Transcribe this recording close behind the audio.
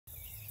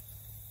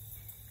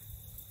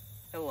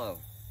Hello,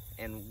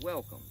 and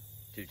welcome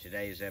to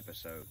today's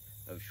episode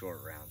of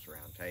Short Round's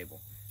Roundtable.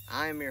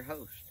 I am your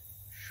host,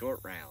 Short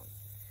Round.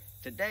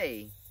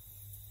 Today,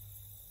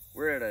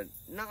 we're at a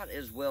not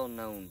as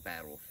well-known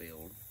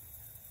battlefield.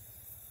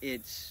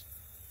 It's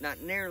not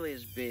nearly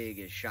as big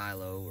as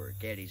Shiloh or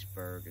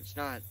Gettysburg. It's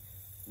not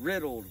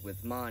riddled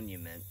with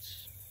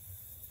monuments,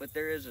 but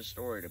there is a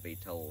story to be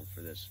told for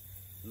this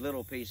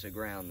little piece of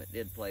ground that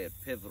did play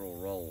a pivotal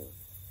role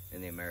in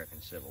the American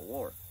Civil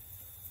War.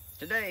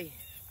 Today,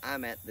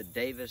 I'm at the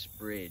Davis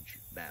Bridge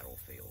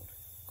battlefield,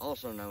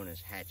 also known as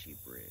Hatchie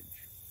Bridge.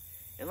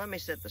 And let me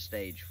set the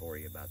stage for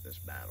you about this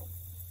battle.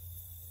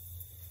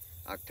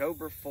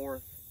 October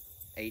 4th,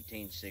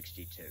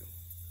 1862.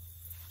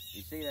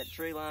 You see that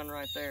tree line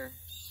right there?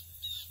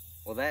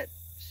 Well, that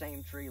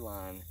same tree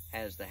line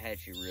has the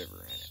Hatchie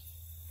River in it.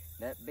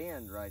 That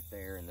bend right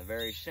there in the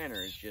very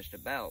center is just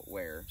about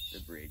where the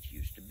bridge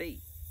used to be.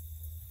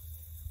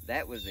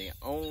 That was the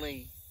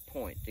only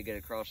point to get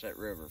across that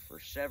river for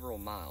several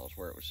miles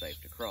where it was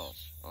safe to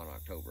cross on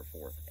October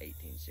 4th,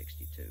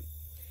 1862.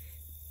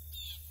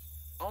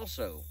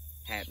 Also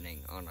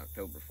happening on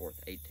October 4th,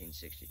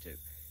 1862,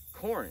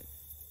 Corinth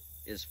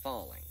is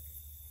falling.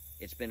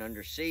 It's been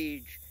under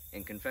siege,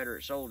 and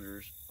Confederate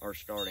soldiers are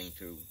starting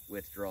to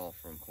withdraw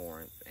from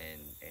Corinth,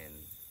 and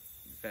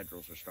the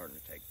Federals are starting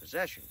to take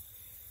possession.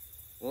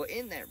 Well,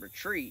 in that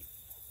retreat,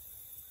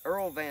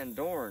 Earl Van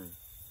Dorn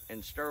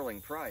and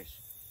Sterling Price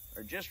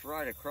are just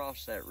right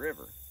across that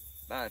river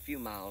by a few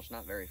miles,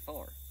 not very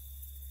far.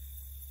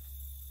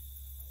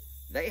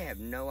 They have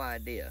no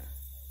idea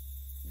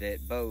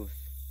that both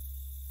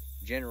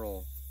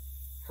General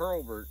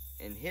Hurlburt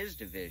and his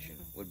division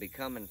would be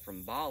coming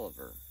from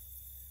Bolivar,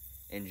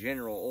 and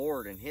General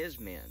Ord and his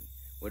men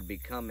would be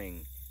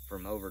coming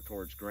from over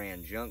towards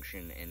Grand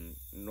Junction and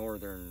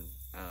northern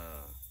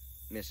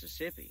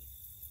Mississippi.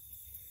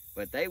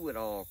 But they would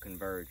all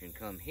converge and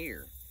come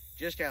here,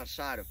 just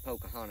outside of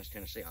Pocahontas,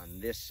 Tennessee, on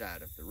this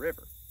side of the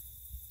river.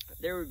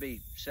 There would be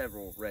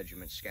several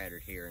regiments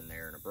scattered here and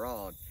there and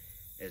abroad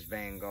as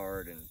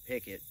vanguard and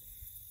picket.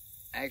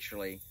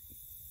 Actually,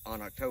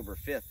 on October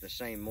 5th, the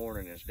same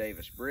morning as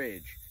Davis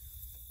Bridge,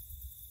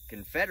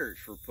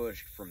 Confederates were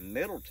pushed from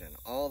Middleton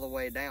all the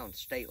way down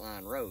State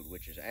Line Road,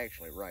 which is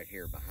actually right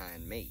here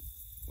behind me.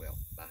 Well,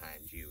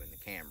 behind you in the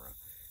camera.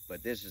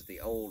 But this is the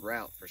old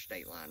route for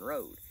State Line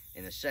Road.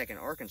 And the 2nd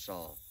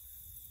Arkansas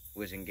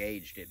was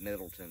engaged at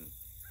Middleton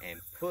and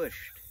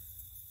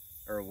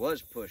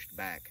was pushed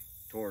back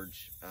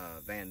towards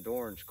Van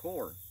Dorn's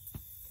corps,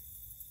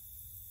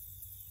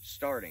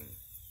 starting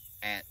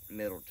at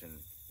Middleton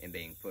and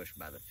being pushed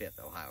by the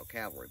 5th Ohio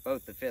Cavalry.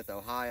 Both the 5th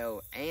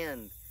Ohio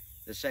and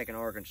the 2nd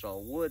Arkansas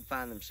would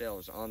find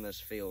themselves on this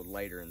field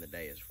later in the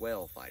day as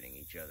well, fighting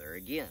each other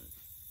again.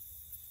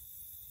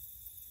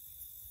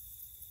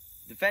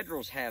 The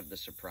Federals have the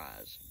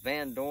surprise.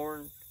 Van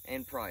Dorn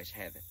and Price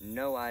have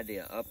no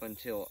idea up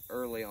until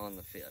early on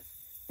the 5th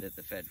that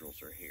the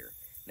Federals are here.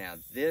 Now,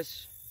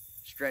 this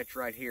stretch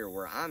right here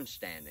where I'm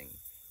standing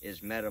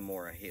is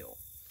Metamora Hill.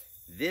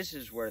 This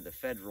is where the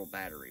Federal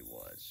battery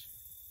was.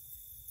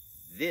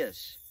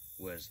 This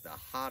was the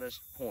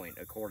hottest point,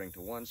 according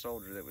to one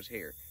soldier that was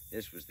here.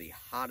 This was the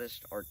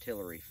hottest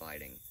artillery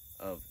fighting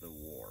of the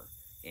war,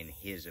 in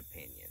his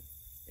opinion.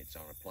 It's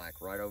on a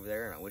plaque right over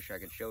there, and I wish I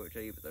could show it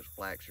to you, but those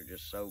plaques are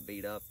just so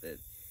beat up that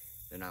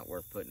they're not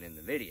worth putting in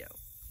the video.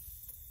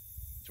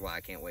 That's why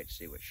I can't wait to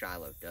see what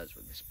Shiloh does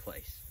with this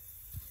place.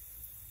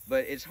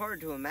 But it's hard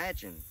to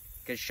imagine,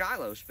 because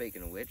Shiloh,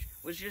 speaking of which,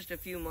 was just a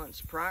few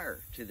months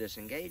prior to this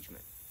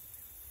engagement.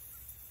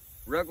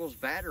 Ruggles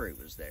Battery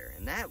was there,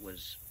 and that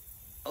was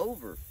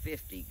over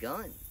 50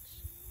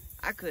 guns.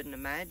 I couldn't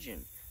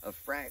imagine a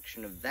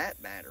fraction of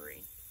that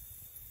battery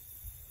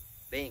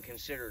being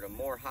considered a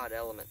more hot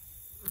element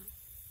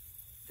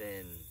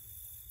than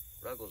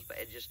Ruggles.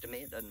 Just to me,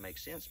 it doesn't make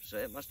sense. So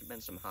it must have been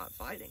some hot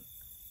fighting.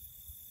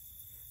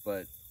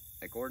 But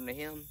according to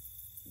him,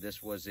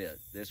 this was it.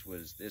 This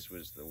was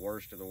the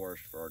worst of the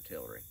worst for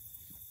artillery.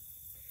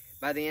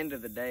 By the end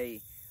of the day,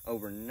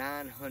 over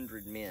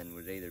 900 men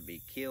would either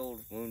be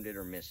killed, wounded,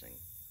 or missing.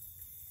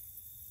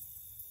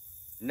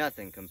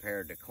 Nothing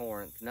compared to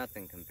Corinth,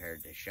 nothing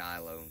compared to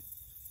Shiloh.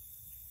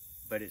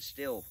 But it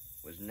still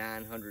was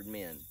 900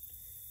 men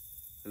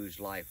whose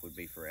life would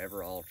be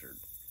forever altered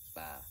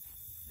by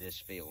this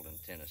field in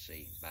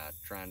Tennessee, by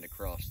trying to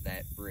cross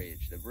that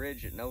bridge, the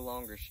bridge that no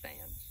longer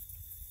stands.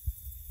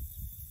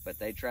 But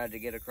they tried to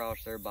get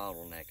across their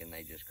bottleneck, and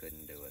they just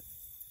couldn't do it.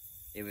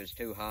 It was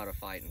too hot a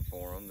fighting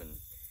for them, and,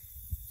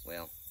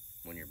 well,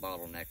 when you're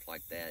bottlenecked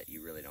like that,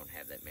 you really don't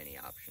have that many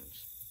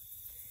options.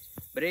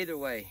 But either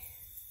way,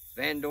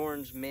 Van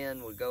Dorn's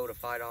men would go to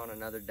fight on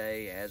another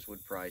day, as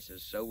would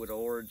Price's, so would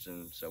Ord's,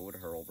 and so would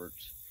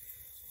Hurlburt's.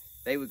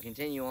 They would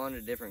continue on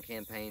to different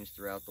campaigns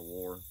throughout the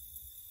war,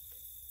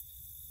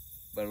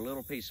 but a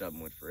little piece of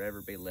them would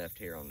forever be left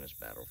here on this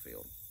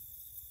battlefield.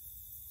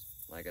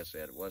 Like I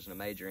said, it wasn't a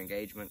major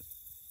engagement,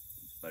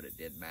 but it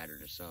did matter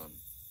to some.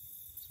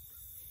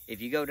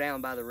 If you go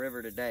down by the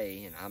river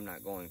today, and I'm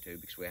not going to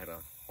because we had a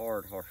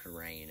hard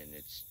rain, and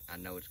I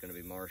know it's going to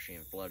be marshy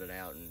and flooded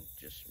out and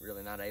just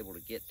really not able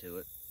to get to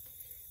it.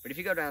 But if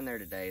you go down there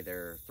today, there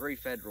are 3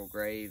 federal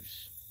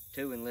graves,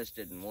 2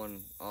 enlisted and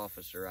 1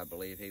 officer. I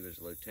believe he was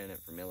a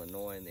lieutenant from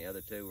Illinois, and the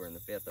other 2 were in the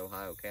 5th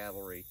Ohio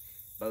Cavalry.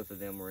 Both of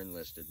them were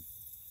enlisted.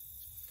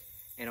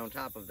 And on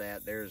top of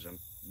that, there's a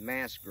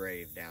mass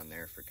grave down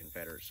there for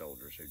Confederate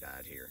soldiers who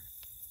died here.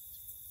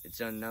 It's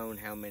unknown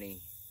how many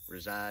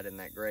reside in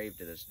that grave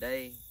to this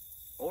day,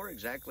 or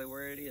exactly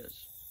where it is.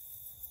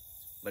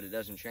 But it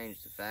doesn't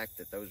change the fact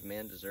that those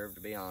men deserve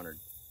to be honored.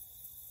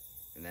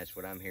 And that's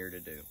what I'm here to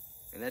do.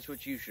 And that's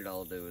what you should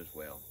all do as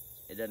well.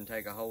 It doesn't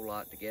take a whole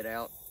lot to get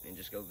out and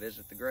just go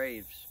visit the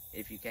graves,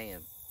 if you can.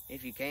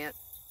 If you can't,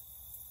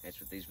 that's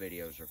what these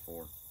videos are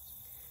for.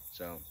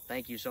 So,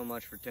 thank you so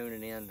much for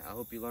tuning in. I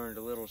hope you learned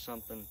a little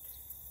something.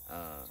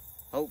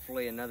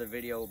 Hopefully another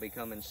video will be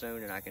coming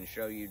soon, and I can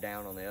show you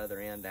down on the other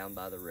end, down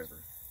by the river.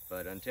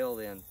 But until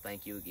then,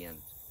 thank you again.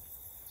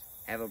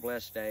 Have a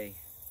blessed day,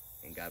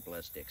 and God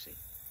bless Dixie.